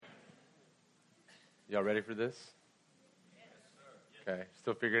Y'all ready for this? Okay,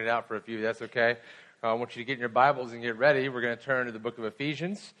 still figuring it out for a few. That's okay. I want you to get in your Bibles and get ready. We're going to turn to the book of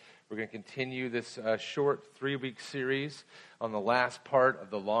Ephesians. We're going to continue this short 3-week series on the last part of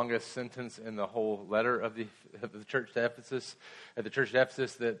the longest sentence in the whole letter of the church to Ephesus,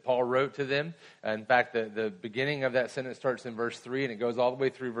 that Paul wrote to them. In fact, the beginning of that sentence starts in verse 3 and it goes all the way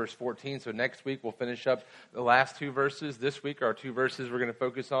through verse 14. So next week we'll finish up the last two verses. This week our two verses we're going to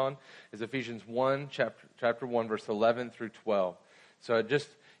focus on is Ephesians 1, chapter 1, verse 11 through 12. So just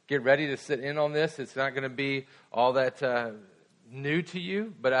get ready to sit in on this. It's not going to be all that new to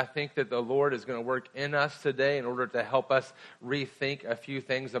you, but I think that the Lord is going to work in us today in order to help us rethink a few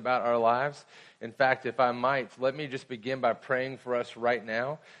things about our lives. In fact, if I might, let me just begin by praying for us right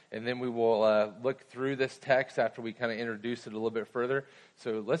now, and then we will look through this text after we kind of introduce it a little bit further.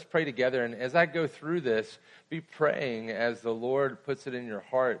 So let's pray together, and as I go through this, be praying as the Lord puts it in your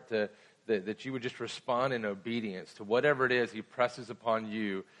heart that you would just respond in obedience to whatever it is He presses upon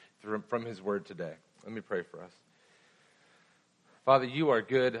you from His Word today. Let me pray for us. Father, you are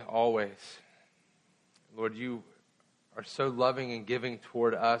good always. Lord, you are so loving and giving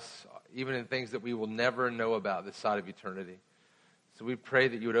toward us, even in things that we will never know about this side of eternity. So we pray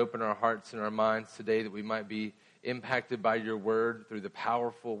that you would open our hearts and our minds today, that we might be impacted by your word through the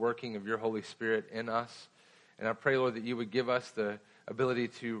powerful working of your Holy Spirit in us. And I pray, Lord, that you would give us the ability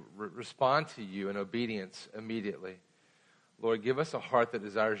to respond to you in obedience immediately. Lord, give us a heart that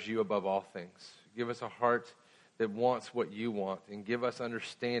desires you above all things. Give us a heart that wants what you want, and give us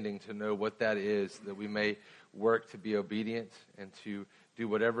understanding to know what that is, that we may work to be obedient and to do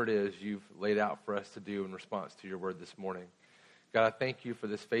whatever it is you've laid out for us to do in response to your word this morning. God, I thank you for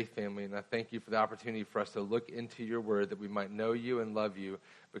this faith family, and I thank you for the opportunity for us to look into your word that we might know you and love you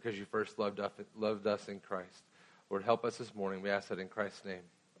because you first loved us in Christ. Lord, help us this morning. We ask that in Christ's name.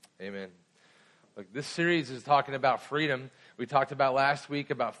 Amen. Look, this series is talking about freedom. We talked about last week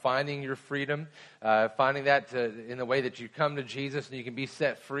about finding your freedom, finding that in the way that you come to Jesus and you can be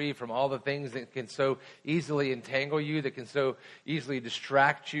set free from all the things that can so easily entangle you, that can so easily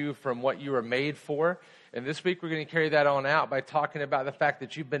distract you from what you were made for. And this week we're going to carry that on out by talking about the fact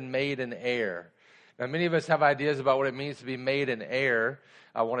that you've been made an heir. Now, many of us have ideas about what it means to be made an heir.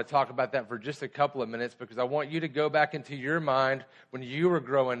 I want to talk about that for just a couple of minutes because I want you to go back into your mind when you were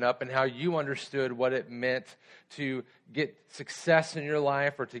growing up and how you understood what it meant to get success in your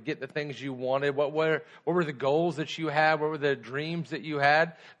life or to get the things you wanted. What were the goals that you had? What were the dreams that you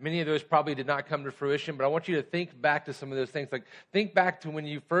had? Many of those probably did not come to fruition, but I want you to think back to some of those things. Like, think back to when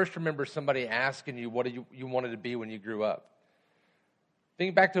you first remember somebody asking you what you wanted to be when you grew up.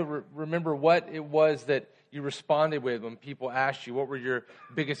 Think back to remember what it was that you responded with when people asked you what were your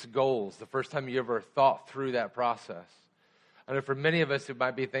biggest goals the first time you ever thought through that process. I know for many of us it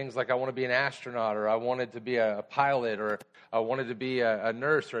might be things like I want to be an astronaut, or I wanted to be a pilot, or I wanted to be a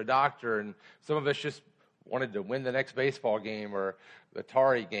nurse or a doctor, and some of us just wanted to win the next baseball game or the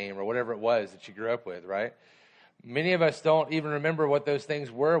Atari game or whatever it was that you grew up with, right? Many of us don't even remember what those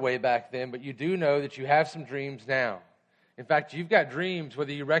things were way back then, but you do know that you have some dreams now. In fact, you've got dreams,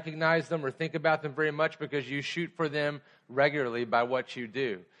 whether you recognize them or think about them very much, because you shoot for them regularly by what you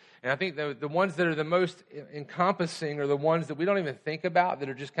do. And I think the ones that are the most encompassing are the ones that we don't even think about, that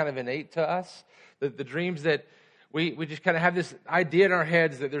are just kind of innate to us. The dreams that we just kind of have this idea in our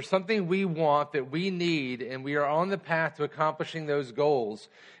heads that there's something we want, that we need, and we are on the path to accomplishing those goals.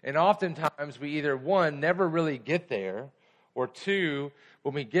 And oftentimes we either, one, never really get there, or two,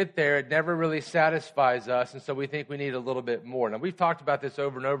 when we get there, it never really satisfies us, and so we think we need a little bit more. Now, we've talked about this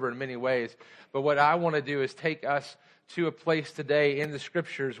over and over in many ways, but what I want to do is take us to a place today in the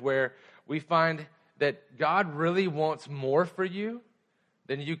Scriptures where we find that God really wants more for you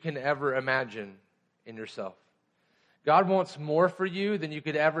than you can ever imagine in yourself. God wants more for you than you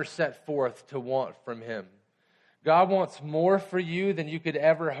could ever set forth to want from Him. God wants more for you than you could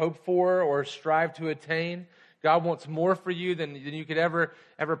ever hope for or strive to attain. God wants more for you than you could ever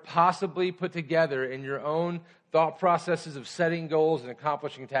possibly put together in your own thought processes of setting goals and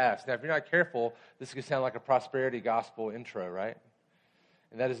accomplishing tasks. Now, if you're not careful, this could sound like a prosperity gospel intro, right?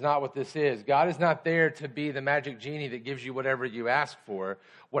 And that is not what this is. God is not there to be the magic genie that gives you whatever you ask for.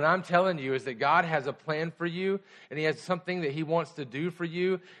 What I'm telling you is that God has a plan for you, and He has something that He wants to do for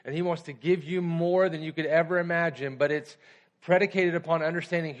you, and He wants to give you more than you could ever imagine, but it's predicated upon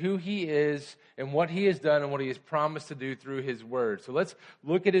understanding who He is and what He has done and what He has promised to do through His Word. So let's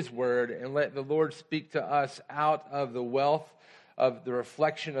look at His Word and let the Lord speak to us out of the wealth of the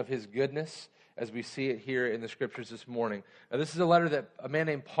reflection of His goodness as we see it here in the Scriptures this morning. Now, this is a letter that a man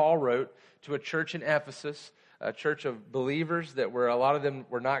named Paul wrote to a church in Ephesus, a church of believers that were, a lot of them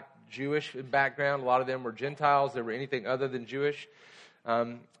were not Jewish in background. A lot of them were Gentiles. They were anything other than Jewish.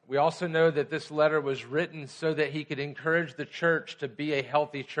 We also know that this letter was written so that he could encourage the church to be a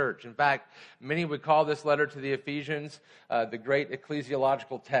healthy church. In fact, many would call this letter to the Ephesians the great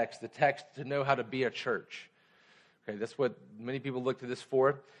ecclesiological text, the text to know how to be a church. Okay, that's what many people look to this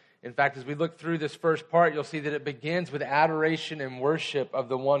for. In fact, as we look through this first part, you'll see that it begins with adoration and worship of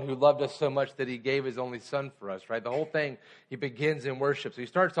the one who loved us so much that he gave his only son for us, right? The whole thing, he begins in worship. So he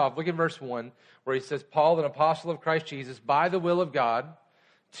starts off, look at verse 1, where he says, Paul, an apostle of Christ Jesus, by the will of God,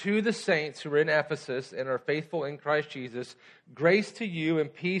 to the saints who are in Ephesus and are faithful in Christ Jesus, grace to you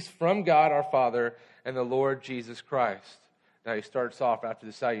and peace from God our Father and the Lord Jesus Christ. Now he starts off after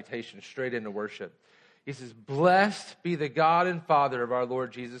the salutation straight into worship. He says, blessed be the God and Father of our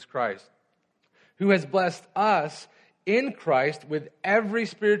Lord Jesus Christ, who has blessed us in Christ with every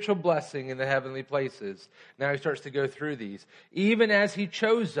spiritual blessing in the heavenly places. Now he starts to go through these. Even as he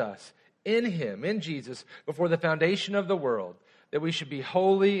chose us in him, in Jesus, before the foundation of the world, that we should be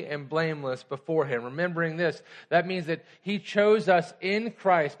holy and blameless before him. Remembering this, that means that he chose us in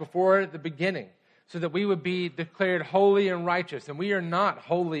Christ before the beginning, so that we would be declared holy and righteous. And we are not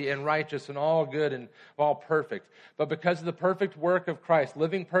holy and righteous and all good and all perfect. But because of the perfect work of Christ,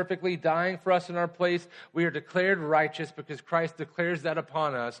 living perfectly, dying for us in our place, we are declared righteous because Christ declares that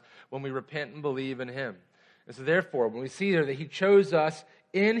upon us when we repent and believe in him. And so therefore, when we see there that he chose us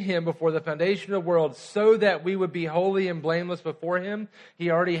in him before the foundation of the world so that we would be holy and blameless before him,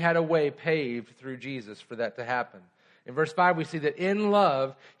 he already had a way paved through Jesus for that to happen. In verse 5, we see that in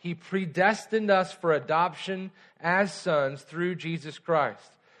love, he predestined us for adoption as sons through Jesus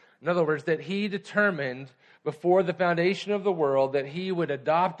Christ. In other words, that he determined before the foundation of the world that he would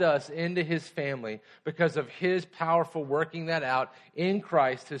adopt us into his family because of his powerful working that out in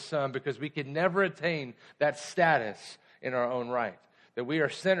Christ, his son, because we could never attain that status in our own right. That we are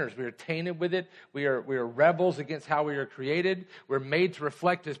sinners. We are tainted with it. We are rebels against how we are created. We're made to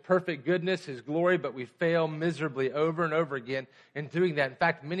reflect his perfect goodness, his glory, but we fail miserably over and over again in doing that. In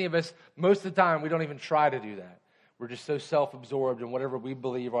fact, many of us, most of the time, we don't even try to do that. We're just so self-absorbed in whatever we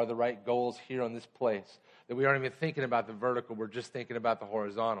believe are the right goals here on this place that we aren't even thinking about the vertical. We're just thinking about the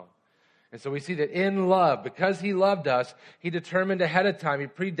horizontal. And so we see that in love, because he loved us, he determined ahead of time, he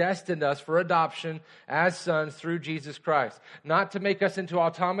predestined us for adoption as sons through Jesus Christ. Not to make us into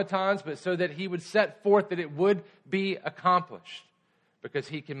automatons, but so that he would set forth that it would be accomplished, because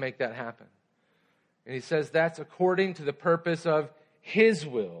he can make that happen. And he says that's according to the purpose of his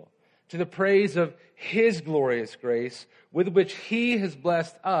will, to the praise of his glorious grace, with which he has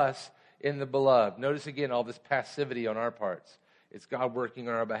blessed us in the beloved. Notice again all this passivity on our parts. It's God working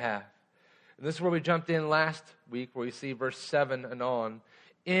on our behalf. And this is where we jumped in last week, where we see verse 7 and on.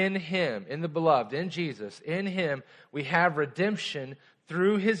 In him, in the beloved, in Jesus, in him, we have redemption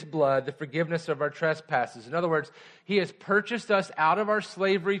through his blood, the forgiveness of our trespasses. In other words, he has purchased us out of our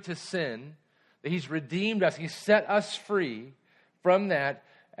slavery to sin, that he's redeemed us, he's set us free from that,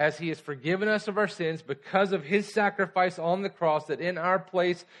 as he has forgiven us of our sins because of his sacrifice on the cross, that in our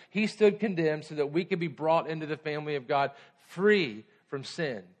place he stood condemned so that we could be brought into the family of God free from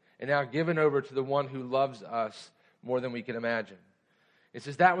sin, and now given over to the one who loves us more than we can imagine. It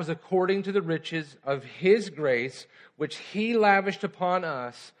says that was according to the riches of his grace, which he lavished upon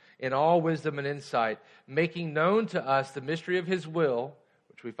us in all wisdom and insight, making known to us the mystery of his will,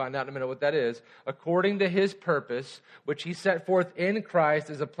 which we find out in a minute what that is, according to his purpose, which he set forth in Christ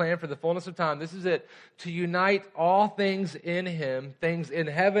as a plan for the fullness of time. This is it, to unite all things in him, things in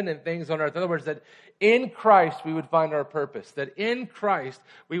heaven and things on earth. In other words, that in Christ we would find our purpose. That in Christ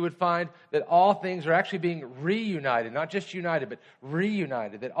we would find that all things are actually being reunited. Not just united, but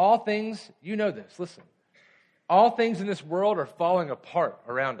reunited. That all things, you know this, listen. All things in this world are falling apart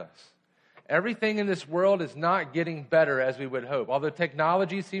around us. Everything in this world is not getting better as we would hope. Although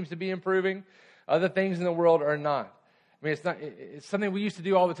technology seems to be improving, other things in the world are not. I mean, it's something we used to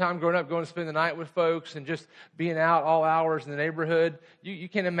do all the time growing up, going to spend the night with folks and just being out all hours in the neighborhood. You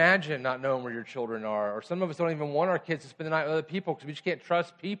can't imagine not knowing where your children are. Or some of us don't even want our kids to spend the night with other people because we just can't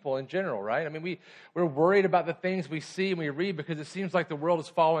trust people in general, right? I mean, we're worried about the things we see and we read because it seems like the world is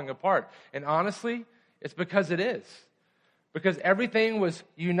falling apart. And honestly, it's because it is. Because everything was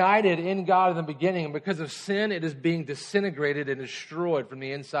united in God in the beginning, and because of sin, it is being disintegrated and destroyed from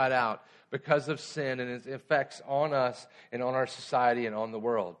the inside out because of sin and its effects on us and on our society and on the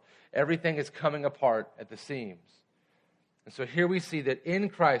world. Everything is coming apart at the seams. And so here we see that in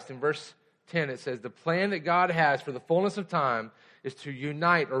Christ, in verse 10, it says, the plan that God has for the fullness of time is to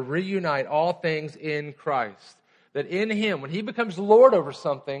unite or reunite all things in Christ. That in him, when he becomes Lord over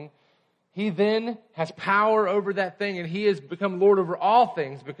something, He then has power over that thing, and he has become Lord over all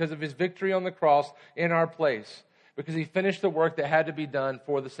things because of his victory on the cross in our place, because he finished the work that had to be done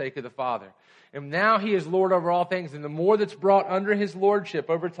for the sake of the Father. And now he is Lord over all things, and the more that's brought under his lordship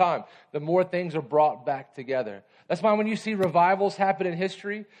over time, the more things are brought back together. That's why when you see revivals happen in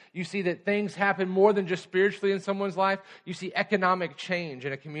history, you see that things happen more than just spiritually in someone's life. You see economic change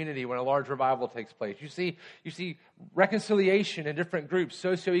in a community when a large revival takes place. You see reconciliation in different groups,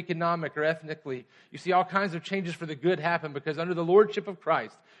 socioeconomic or ethnically. You see all kinds of changes for the good happen because under the lordship of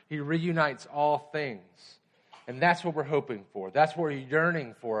Christ, he reunites all things. And that's what we're hoping for. That's what we're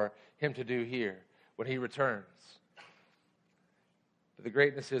yearning for him to do here when he returns. But the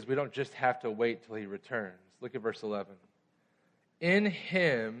greatness is we don't just have to wait till he returns. Look at verse 11. In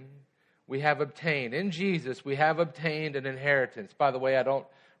him we have obtained, in Jesus we have obtained an inheritance. By the way, I don't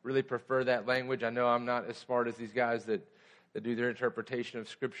really prefer that language. I know I'm not as smart as these guys that do their interpretation of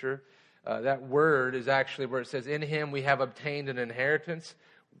Scripture. That word is actually where it says, in him we have obtained an inheritance.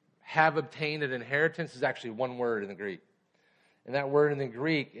 Have obtained an inheritance is actually one word in the Greek. And that word in the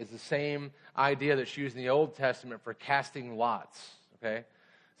Greek is the same idea that's used in the Old Testament for casting lots, okay?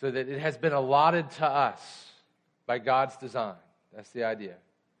 So that it has been allotted to us by God's design. That's the idea,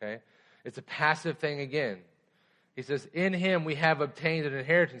 okay? It's a passive thing again. He says, in him we have obtained an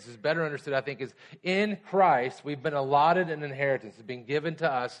inheritance. Is better understood, I think, is in Christ we've been allotted an inheritance. It's been given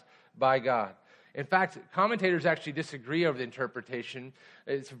to us by God. In fact, commentators actually disagree over the interpretation.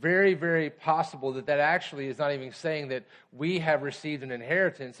 It's very, very possible that actually is not even saying that we have received an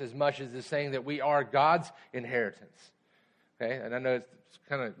inheritance as much as it's saying that we are God's inheritance. Okay, and I know it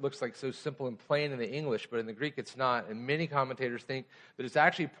kind of looks like so simple and plain in the English, but in the Greek it's not. And many commentators think that it's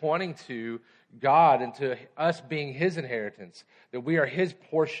actually pointing to God and to us being his inheritance, that we are his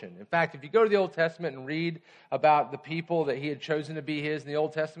portion. In fact, if you go to the Old Testament and read about the people that he had chosen to be his in the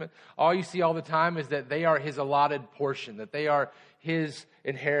Old Testament, all you see all the time is that they are his allotted portion, that they are his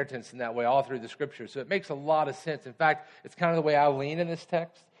inheritance in that way all through the Scriptures. So it makes a lot of sense. In fact, it's kind of the way I lean in this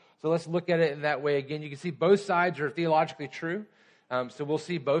text. So let's look at it in that way again. You can see both sides are theologically true. So we'll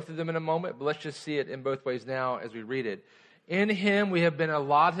see both of them in a moment, but let's just see it in both ways now as we read it. In him we have been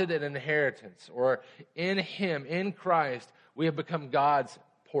allotted an inheritance, or in him, in Christ, we have become God's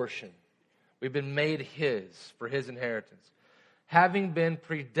portion. We've been made his, for his inheritance. Having been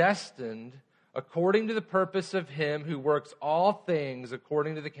predestined according to the purpose of him who works all things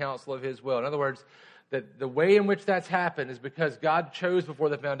according to the counsel of his will. In other words, that the way in which that's happened is because God chose before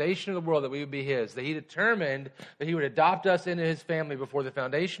the foundation of the world that we would be his, that he determined that he would adopt us into his family before the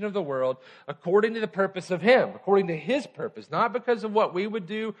foundation of the world according to the purpose of him, according to his purpose, not because of what we would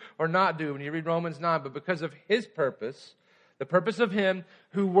do or not do when you read Romans 9, but because of his purpose, the purpose of him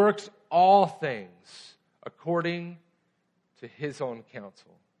who works all things according to his own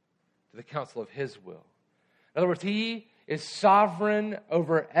counsel, to the counsel of his will. In other words, he is sovereign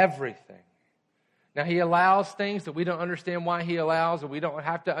over everything. Now, he allows things that we don't understand why he allows, and we don't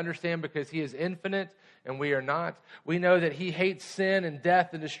have to understand because he is infinite and we are not. We know that he hates sin and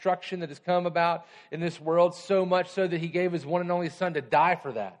death and destruction that has come about in this world, so much so that he gave his one and only son to die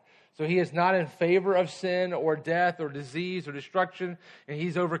for that. So he is not in favor of sin or death or disease or destruction, and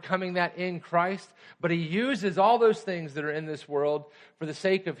he's overcoming that in Christ. But he uses all those things that are in this world for the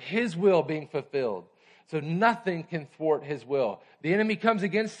sake of his will being fulfilled. So nothing can thwart his will. The enemy comes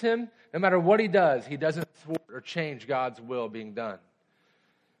against him. No matter what he doesn't thwart or change God's will being done.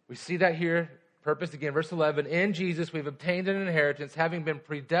 We see that here, purpose again, verse 11. In Jesus we've obtained an inheritance, having been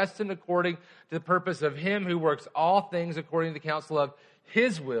predestined according to the purpose of him who works all things according to the counsel of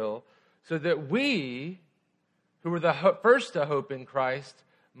his will, so that we, who were the first to hope in Christ,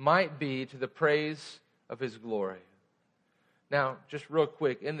 might be to the praise of his glory. Now, just real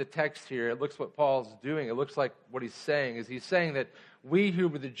quick, in the text here, it looks what Paul's doing. It looks like what he's saying is he's saying that we who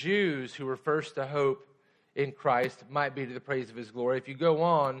were the Jews who were first to hope in Christ might be to the praise of his glory. If you go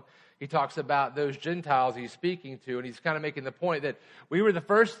on, he talks about those Gentiles he's speaking to, and he's kind of making the point that we were the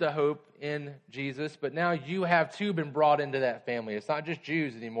first to hope in Jesus, but now you have too been brought into that family. It's not just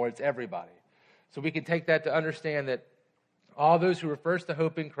Jews anymore, it's everybody. So we can take that to understand that all those who were first to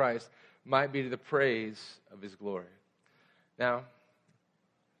hope in Christ might be to the praise of his glory. Now,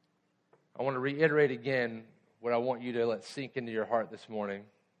 I want to reiterate again what I want you to let sink into your heart this morning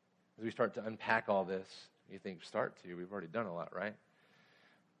as we start to unpack all this. You think, start to? We've already done a lot, right?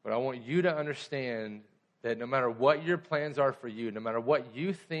 But I want you to understand that no matter what your plans are for you, no matter what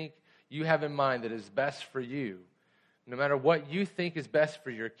you think you have in mind that is best for you, no matter what you think is best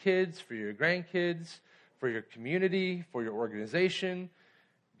for your kids, for your grandkids, for your community, for your organization,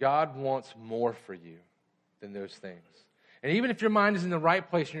 God wants more for you than those things. And even if your mind is in the right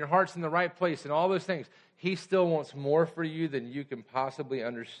place and your heart's in the right place and all those things, he still wants more for you than you can possibly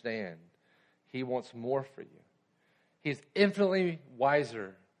understand. He wants more for you. He's infinitely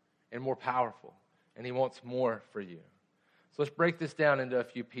wiser and more powerful, and he wants more for you. So let's break this down into a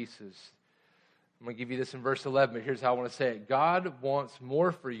few pieces. I'm going to give you this in verse 11, but here's how I want to say it. God wants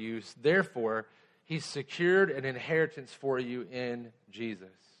more for you, therefore, he's secured an inheritance for you in Jesus.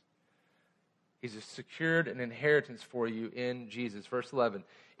 He's secured an inheritance for you in Jesus. Verse 11,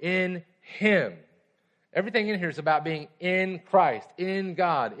 in him. Everything in here is about being in Christ, in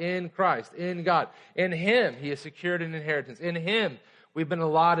God, in Christ, in God. In him, he has secured an inheritance. In him, we've been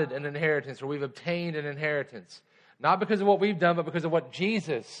allotted an inheritance, or we've obtained an inheritance. Not because of what we've done, but because of what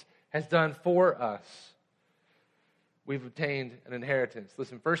Jesus has done for us. We've obtained an inheritance.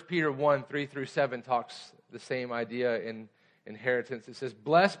 Listen, 1 Peter 1, 3 through 7 talks the same idea in inheritance. It says,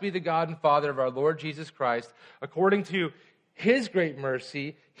 blessed be the God and Father of our Lord Jesus Christ. According to his great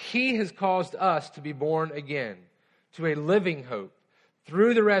mercy, he has caused us to be born again to a living hope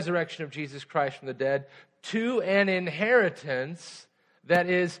through the resurrection of Jesus Christ from the dead, to an inheritance that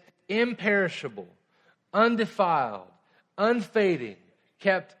is imperishable, undefiled, unfading,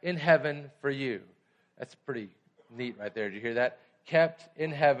 kept in heaven for you. That's pretty neat right there. Did you hear that? Kept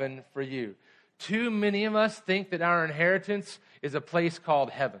in heaven for you. Too many of us think that our inheritance is a place called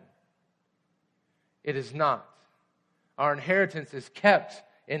heaven. It is not. Our inheritance is kept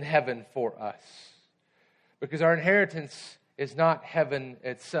in heaven for us. Because our inheritance is not heaven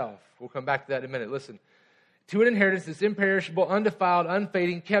itself. We'll come back to that in a minute. Listen. To an inheritance that's imperishable, undefiled,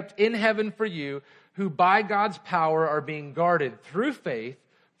 unfading, kept in heaven for you, who by God's power are being guarded through faith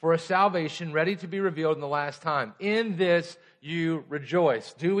for a salvation ready to be revealed in the last time. In this you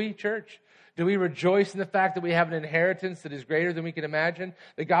rejoice. Do we, church? Do we rejoice in the fact that we have an inheritance that is greater than we can imagine?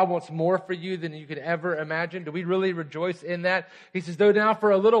 That God wants more for you than you could ever imagine? Do we really rejoice in that? He says, though now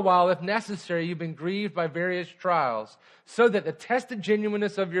for a little while, if necessary, you've been grieved by various trials, so that the tested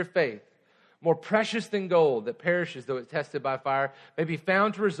genuineness of your faith, more precious than gold that perishes though it's tested by fire, may be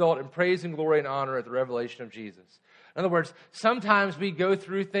found to result in praise and glory and honor at the revelation of Jesus. In other words, sometimes we go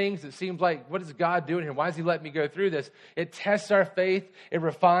through things that seems like, what is God doing here? Why is he letting me go through this? It tests our faith. It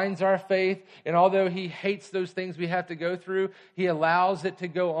refines our faith. And although he hates those things we have to go through, he allows it to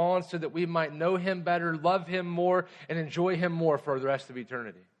go on so that we might know him better, love him more, and enjoy him more for the rest of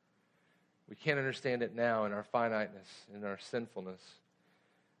eternity. We can't understand it now in our finiteness, in our sinfulness.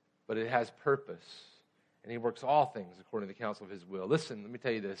 But it has purpose. And he works all things according to the counsel of his will. Listen, let me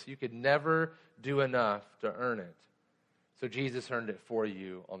tell you this. You could never do enough to earn it. So Jesus earned it for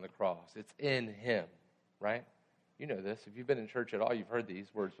you on the cross. It's in him, right? You know this. If you've been in church at all, you've heard these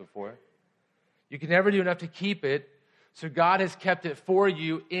words before. You can never do enough to keep it. So God has kept it for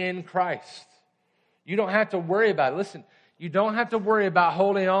you in Christ. You don't have to worry about it. Listen, you don't have to worry about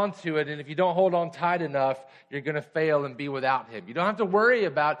holding on to it, and if you don't hold on tight enough, you're going to fail and be without him. You don't have to worry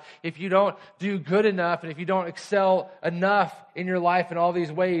about if you don't do good enough and if you don't excel enough in your life in all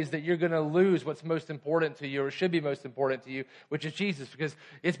these ways that you're going to lose what's most important to you or should be most important to you, which is Jesus, because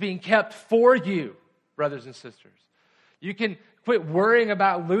it's being kept for you, brothers and sisters. You can quit worrying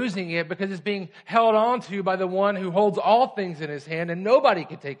about losing it because it's being held on to by the one who holds all things in his hand, and nobody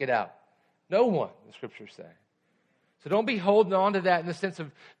can take it out. No one, the scriptures say. So don't be holding on to that in the sense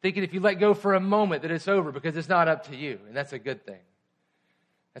of thinking if you let go for a moment that it's over, because it's not up to you. And that's a good thing.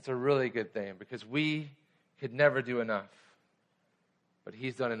 That's a really good thing, because we could never do enough. But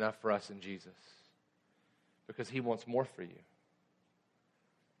he's done enough for us in Jesus, because he wants more for you.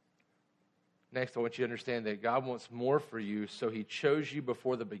 Next, I want you to understand that God wants more for you, so he chose you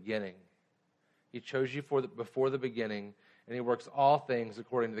before the beginning. He chose you before the beginning, and he works all things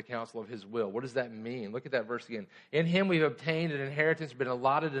according to the counsel of his will. What does that mean? Look at that verse again. In him we've obtained an inheritance, been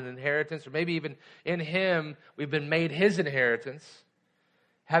allotted an inheritance, or maybe even in him we've been made his inheritance,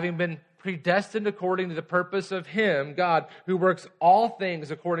 having been predestined according to the purpose of him, God, who works all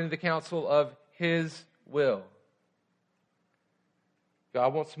things according to the counsel of his will.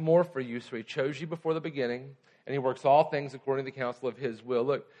 God wants more for you, so he chose you before the beginning, and he works all things according to the counsel of his will.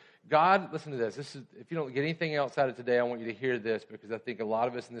 Look, God, listen to this. This is, if you don't get anything else out of today, I want you to hear this, because I think a lot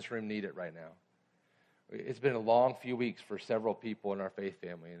of us in this room need it right now. It's been a long few weeks for several people in our faith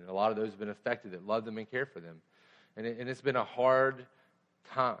family, and a lot of those have been affected that love them and care for them. And it's been a hard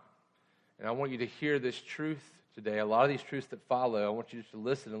time. And I want you to hear this truth today. A lot of these truths that follow, I want you to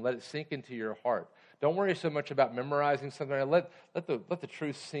listen and let it sink into your heart. Don't worry so much about memorizing something. Let the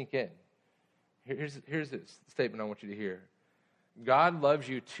truth sink in. Here's this statement I want you to hear. God loves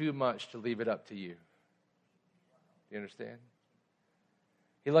you too much to leave it up to you. Do you understand?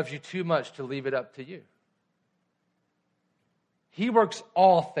 He loves you too much to leave it up to you. He works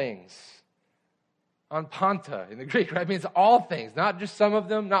all things. On panta in the Greek, right? It means all things, not just some of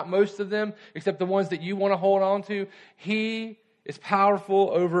them, not most of them, except the ones that you want to hold on to. He is powerful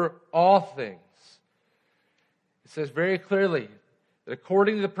over all things. It says very clearly that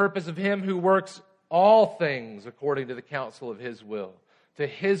according to the purpose of him who works all things according to the counsel of his will, to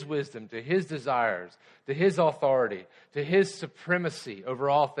his wisdom, to his desires, to his authority, to his supremacy over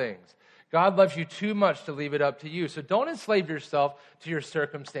all things. God loves you too much to leave it up to you. So don't enslave yourself to your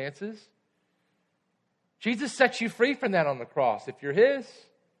circumstances. Jesus sets you free from that on the cross if you're his.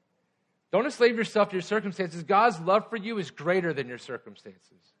 Don't enslave yourself to your circumstances. God's love for you is greater than your circumstances.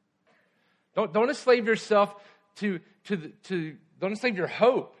 Don't enslave yourself don't enslave your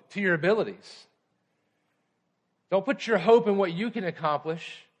hope to your abilities. Don't put your hope in what you can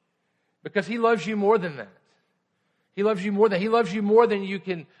accomplish, because he loves you more than that. He loves you more than you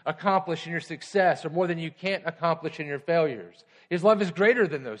can accomplish in your success, or more than you can't accomplish in your failures. His love is greater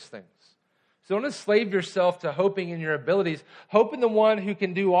than those things. So don't enslave yourself to hoping in your abilities. Hope in the one who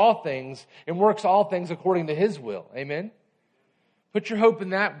can do all things and works all things according to his will. Amen? Put your hope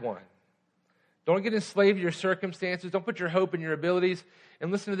in that one. Don't get enslaved to your circumstances. Don't put your hope in your abilities.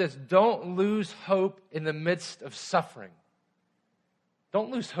 And listen to this. Don't lose hope in the midst of suffering.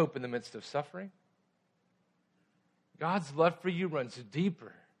 Don't lose hope in the midst of suffering. God's love for you runs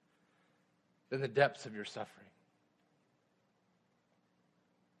deeper than the depths of your suffering.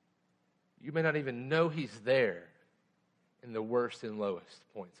 You may not even know he's there in the worst and lowest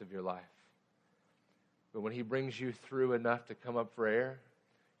points of your life. But when he brings you through enough to come up for air,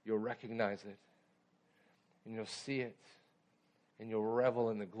 you'll recognize it, and you'll see it, and you'll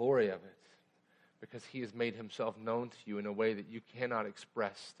revel in the glory of it, because he has made himself known to you in a way that you cannot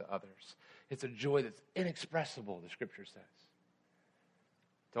express to others. It's a joy that's inexpressible, the Scripture says.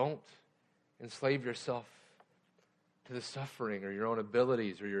 Don't enslave yourself to the suffering or your own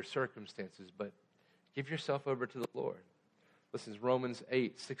abilities or your circumstances, but give yourself over to the Lord. Listen, it's Romans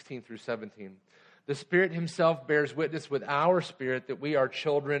 8:16 through 17. The Spirit himself bears witness with our spirit that we are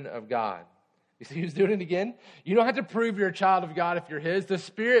children of God. You see who's doing it again? You don't have to prove you're a child of God if you're his. The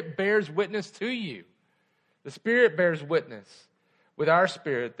Spirit bears witness to you. The Spirit bears witness with our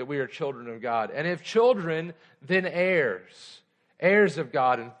spirit that we are children of God. And if children, then heirs, heirs of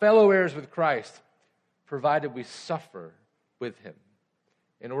God and fellow heirs with Christ, provided we suffer with him,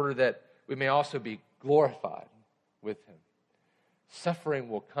 in order that we may also be glorified with him. Suffering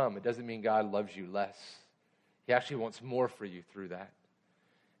will come. It doesn't mean God loves you less. He actually wants more for you through that.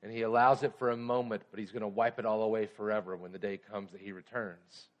 And he allows it for a moment, but he's going to wipe it all away forever when the day comes that he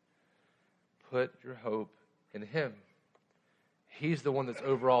returns. Put your hope in him. He's the one that's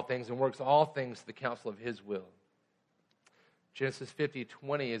over all things and works all things to the counsel of his will. Genesis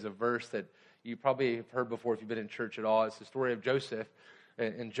 50:20 is a verse that you probably have heard before if you've been in church at all. It's the story of Joseph.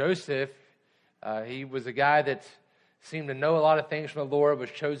 And Joseph, he was a guy that seemed to know a lot of things from the Lord, was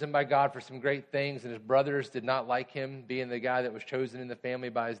chosen by God for some great things, and his brothers did not like him, being the guy that was chosen in the family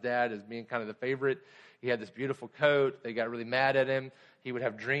by his dad as being kind of the favorite. He had this beautiful coat. They got really mad at him. He would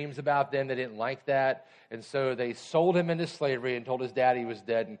have dreams about them. They didn't like that. And so they sold him into slavery and told his dad he was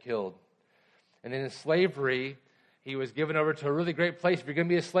dead and killed. And then in slavery, he was given over to a really great place. If you're going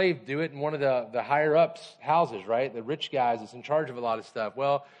to be a slave, do it in one of the higher-ups' houses, right? The rich guys that's in charge of a lot of stuff.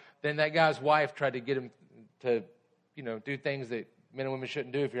 Well, then that guy's wife tried to get him to, do things that men and women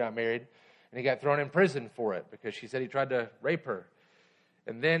shouldn't do if you're not married. And he got thrown in prison for it because she said he tried to rape her.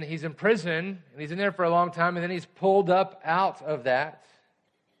 And then he's in prison, and he's in there for a long time, and then he's pulled up out of that,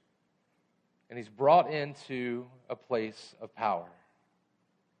 and he's brought into a place of power.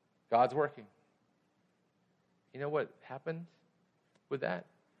 God's working. You know what happened with that?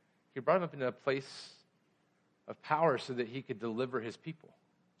 He brought him up into a place of power so that he could deliver his people.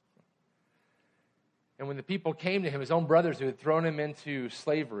 And when the people came to him, his own brothers who had thrown him into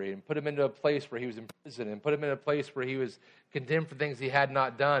slavery and put him into a place where he was in prison and put him in a place where he was condemned for things he had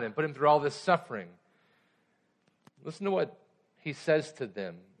not done and put him through all this suffering. Listen to what he says to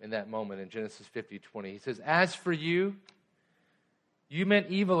them in that moment in Genesis 50:20. He says, "As for you, you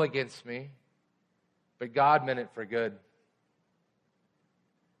meant evil against me, but God meant it for good,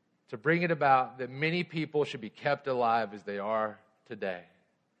 to bring it about that many people should be kept alive as they are today."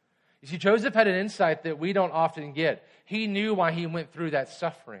 You see, Joseph had an insight that we don't often get. He knew why he went through that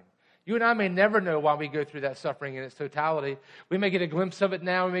suffering. You and I may never know why we go through that suffering in its totality. We may get a glimpse of it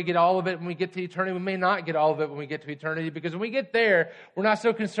now. We may get all of it when we get to eternity. We may not get all of it when we get to eternity, because when we get there, we're not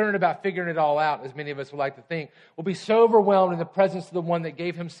so concerned about figuring it all out as many of us would like to think. We'll be so overwhelmed in the presence of the one that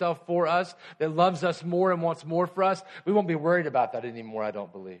gave himself for us, that loves us more and wants more for us. We won't be worried about that anymore, I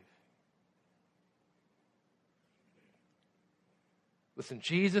don't believe. Listen,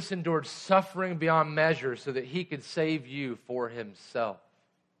 Jesus endured suffering beyond measure so that he could save you for himself.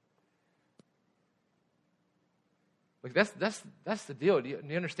 Like that's the deal. Do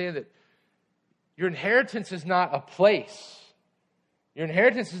you understand that your inheritance is not a place? Your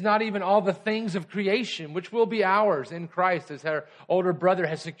inheritance is not even all the things of creation, which will be ours in Christ as our older brother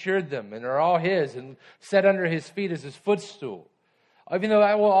has secured them and are all his and set under his feet as his footstool. Even though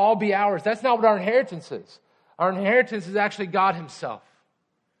that will all be ours, that's not what our inheritance is. Our inheritance is actually God himself.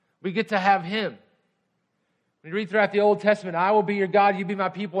 We get to have him. When you read throughout the Old Testament, I will be your God, you be my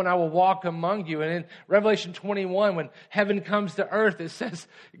people, and I will walk among you. And in Revelation 21, when heaven comes to earth, it says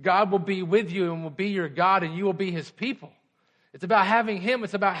God will be with you and will be your God, and you will be his people. It's about having him.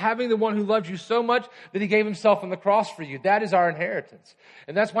 It's about having the one who loves you so much that he gave himself on the cross for you. That is our inheritance.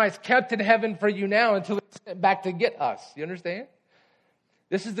 And that's why it's kept in heaven for you now until it's sent back to get us. You understand?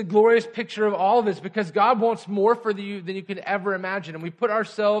 This is the glorious picture of all of this because God wants more for you than you can ever imagine. And we put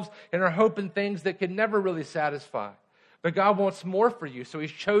ourselves and our hope in things that can never really satisfy. But God wants more for you, so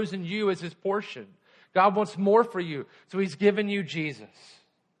he's chosen you as his portion. God wants more for you, so he's given you Jesus.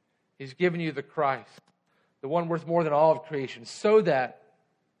 He's given you the Christ, the one worth more than all of creation, so that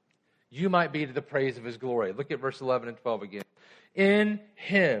you might be to the praise of his glory. Look at verse 11 and 12 again. In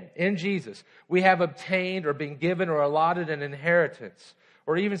him, in Jesus, we have obtained or been given or allotted an inheritance,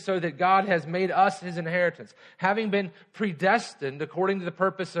 or even so that God has made us his inheritance, having been predestined according to the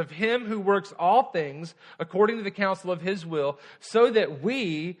purpose of him who works all things according to the counsel of his will, so that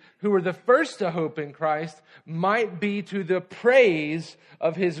we, who were the first to hope in Christ, might be to the praise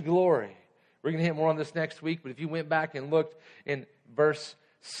of his glory. We're going to hit more on this next week, but if you went back and looked in verse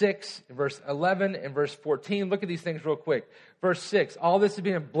 6, in verse 11, and verse 14, look at these things real quick. Verse 6, all this is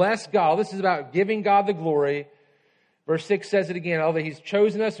being bless God. All this is about giving God the glory. Verse 6 says it again, all that he's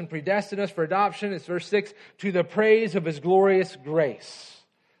chosen us and predestined us for adoption. It's verse 6, to the praise of his glorious grace.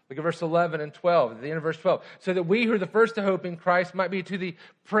 Look at verse 11 and 12, at the end of verse 12. So that we who are the first to hope in Christ might be to the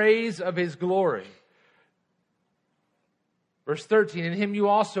praise of his glory. Verse 13, in him you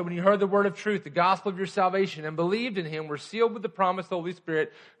also, when you heard the word of truth, the gospel of your salvation, and believed in him, were sealed with the promise of the Holy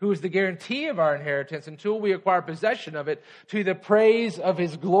Spirit, who is the guarantee of our inheritance until we acquire possession of it, to the praise of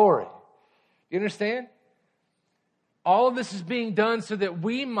his glory. You understand? All of this is being done so that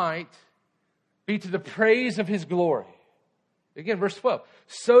we might be to the praise of his glory. Again, verse 12.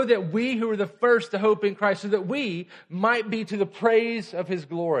 So that we who are the first to hope in Christ, so that we might be to the praise of his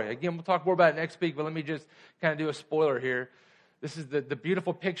glory. Again, we'll talk more about it next week, but let me just kind of do a spoiler here. This is the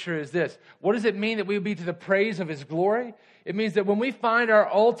beautiful picture is this. What does it mean that we will be to the praise of his glory? It means that when we find our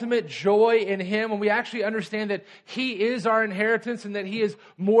ultimate joy in him, when we actually understand that he is our inheritance and that he is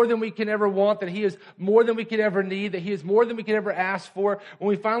more than we can ever want, that he is more than we could ever need, that he is more than we could ever ask for, when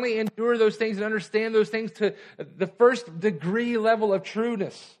we finally endure those things and understand those things to the first degree level of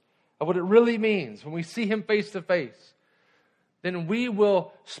trueness of what it really means, when we see him face to face, then we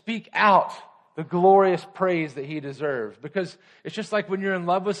will speak out the glorious praise that he deserves. Because it's just like when you're in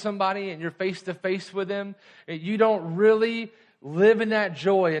love with somebody and you're face to face with them, you don't really live in that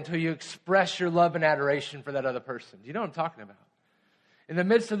joy until you express your love and adoration for that other person. Do you know what I'm talking about? In the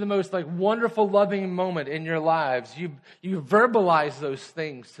midst of the most wonderful, loving moment in your lives, you verbalize those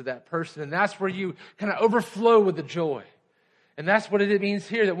things to that person, and that's where you kind of overflow with the joy. And that's what it means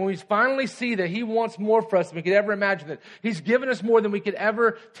here, that when we finally see that he wants more for us than we could ever imagine, that he's given us more than we could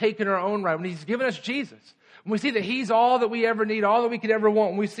ever take in our own right, when he's given us Jesus, when we see that he's all that we ever need, all that we could ever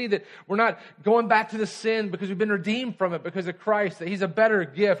want, when we see that we're not going back to the sin because we've been redeemed from it because of Christ, that he's a better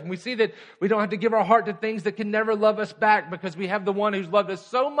gift, and we see that we don't have to give our heart to things that can never love us back because we have the one who's loved us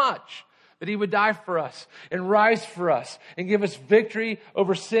so much that he would die for us and rise for us and give us victory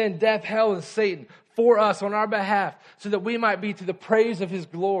over sin, death, hell, and Satan for us on our behalf so that we might be to the praise of his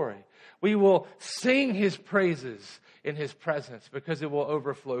glory. We will sing his praises in his presence because it will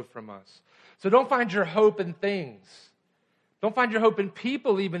overflow from us. So don't find your hope in things. Don't find your hope in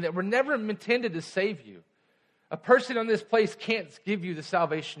people even that were never intended to save you. A person on this place can't give you the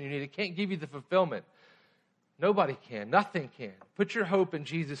salvation you need. It can't give you the fulfillment. Nobody can. Nothing can. Put your hope in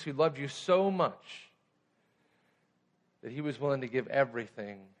Jesus, who loved you so much that he was willing to give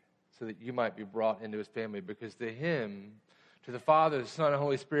everything so that you might be brought into his family. Because to him, to the Father, the Son, and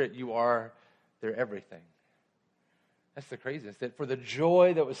Holy Spirit, you are their everything. That's the craziness. That for the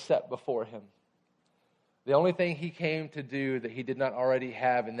joy that was set before him, the only thing he came to do that he did not already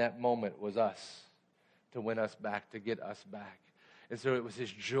have in that moment was us, to win us back, to get us back. And so it was his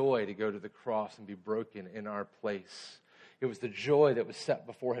joy to go to the cross and be broken in our place. It was the joy that was set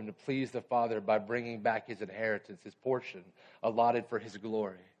before him to please the Father by bringing back his inheritance, his portion, allotted for his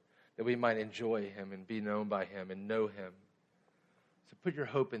glory, that we might enjoy him and be known by him and know him. So put your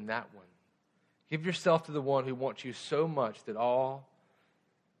hope in that one. Give yourself to the one who wants you so much that all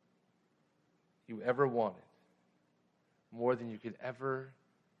you ever wanted, more than you could ever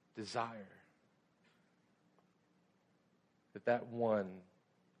desire, that one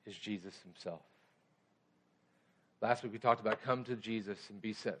is Jesus himself. Last week we talked about come to Jesus and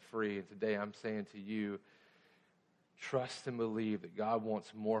be set free. And today I'm saying to you, trust and believe that God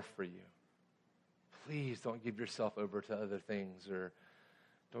wants more for you. Please don't give yourself over to other things, or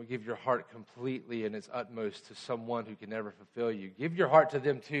don't give your heart completely in its utmost to someone who can never fulfill you. Give your heart to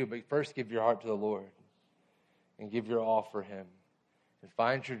them too, but first give your heart to the Lord and give your all for him. And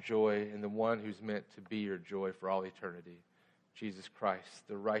find your joy in the one who's meant to be your joy for all eternity, Jesus Christ,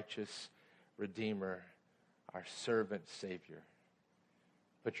 the righteous Redeemer, our servant Savior.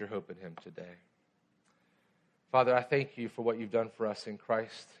 Put your hope in him today. Father, I thank you for what you've done for us in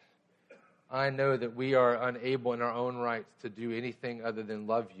Christ. I know that we are unable in our own right to do anything other than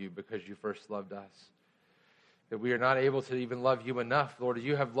love you because you first loved us. That we are not able to even love you enough. Lord,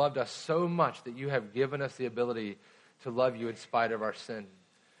 you have loved us so much that you have given us the ability to love you in spite of our sin.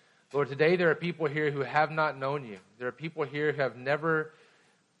 Lord, today there are people here who have not known you. There are people here who have never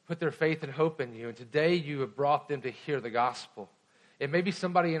put their faith and hope in you. And today you have brought them to hear the gospel. It may be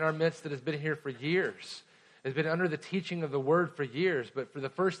somebody in our midst that has been here for years, has been under the teaching of the word for years, but for the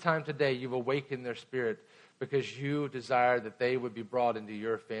first time today, you've awakened their spirit because you desire that they would be brought into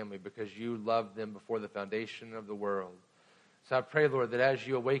your family because you loved them before the foundation of the world. So I pray, Lord, that as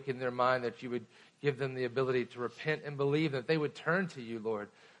you awaken their mind, that you would give them the ability to repent and believe, that they would turn to you, Lord,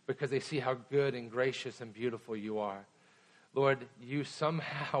 because they see how good and gracious and beautiful you are. Lord, you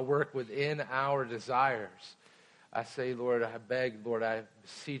somehow work within our desires. I say, Lord, I beg, Lord, I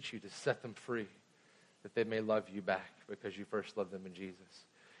beseech you to set them free, that they may love you back because you first loved them in Jesus.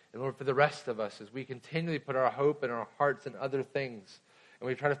 And Lord, for the rest of us, as we continually put our hope and our hearts in other things, and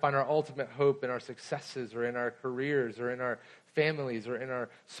we try to find our ultimate hope in our successes or in our careers or in our families or in our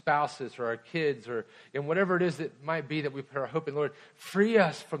spouses or our kids or in whatever it is that might be that we put our hope in, Lord, free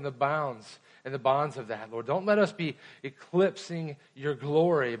us from the bounds and the bonds of that, Lord. Don't let us be eclipsing your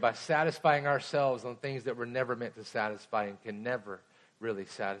glory by satisfying ourselves on things that were never meant to satisfy and can never really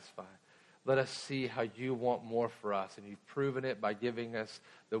satisfy. Let us see how you want more for us, and you've proven it by giving us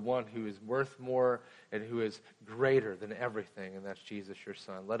the one who is worth more and who is greater than everything, and that's Jesus, your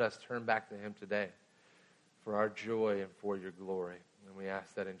Son. Let us turn back to him today for our joy and for your glory, and we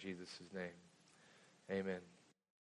ask that in Jesus' name. Amen.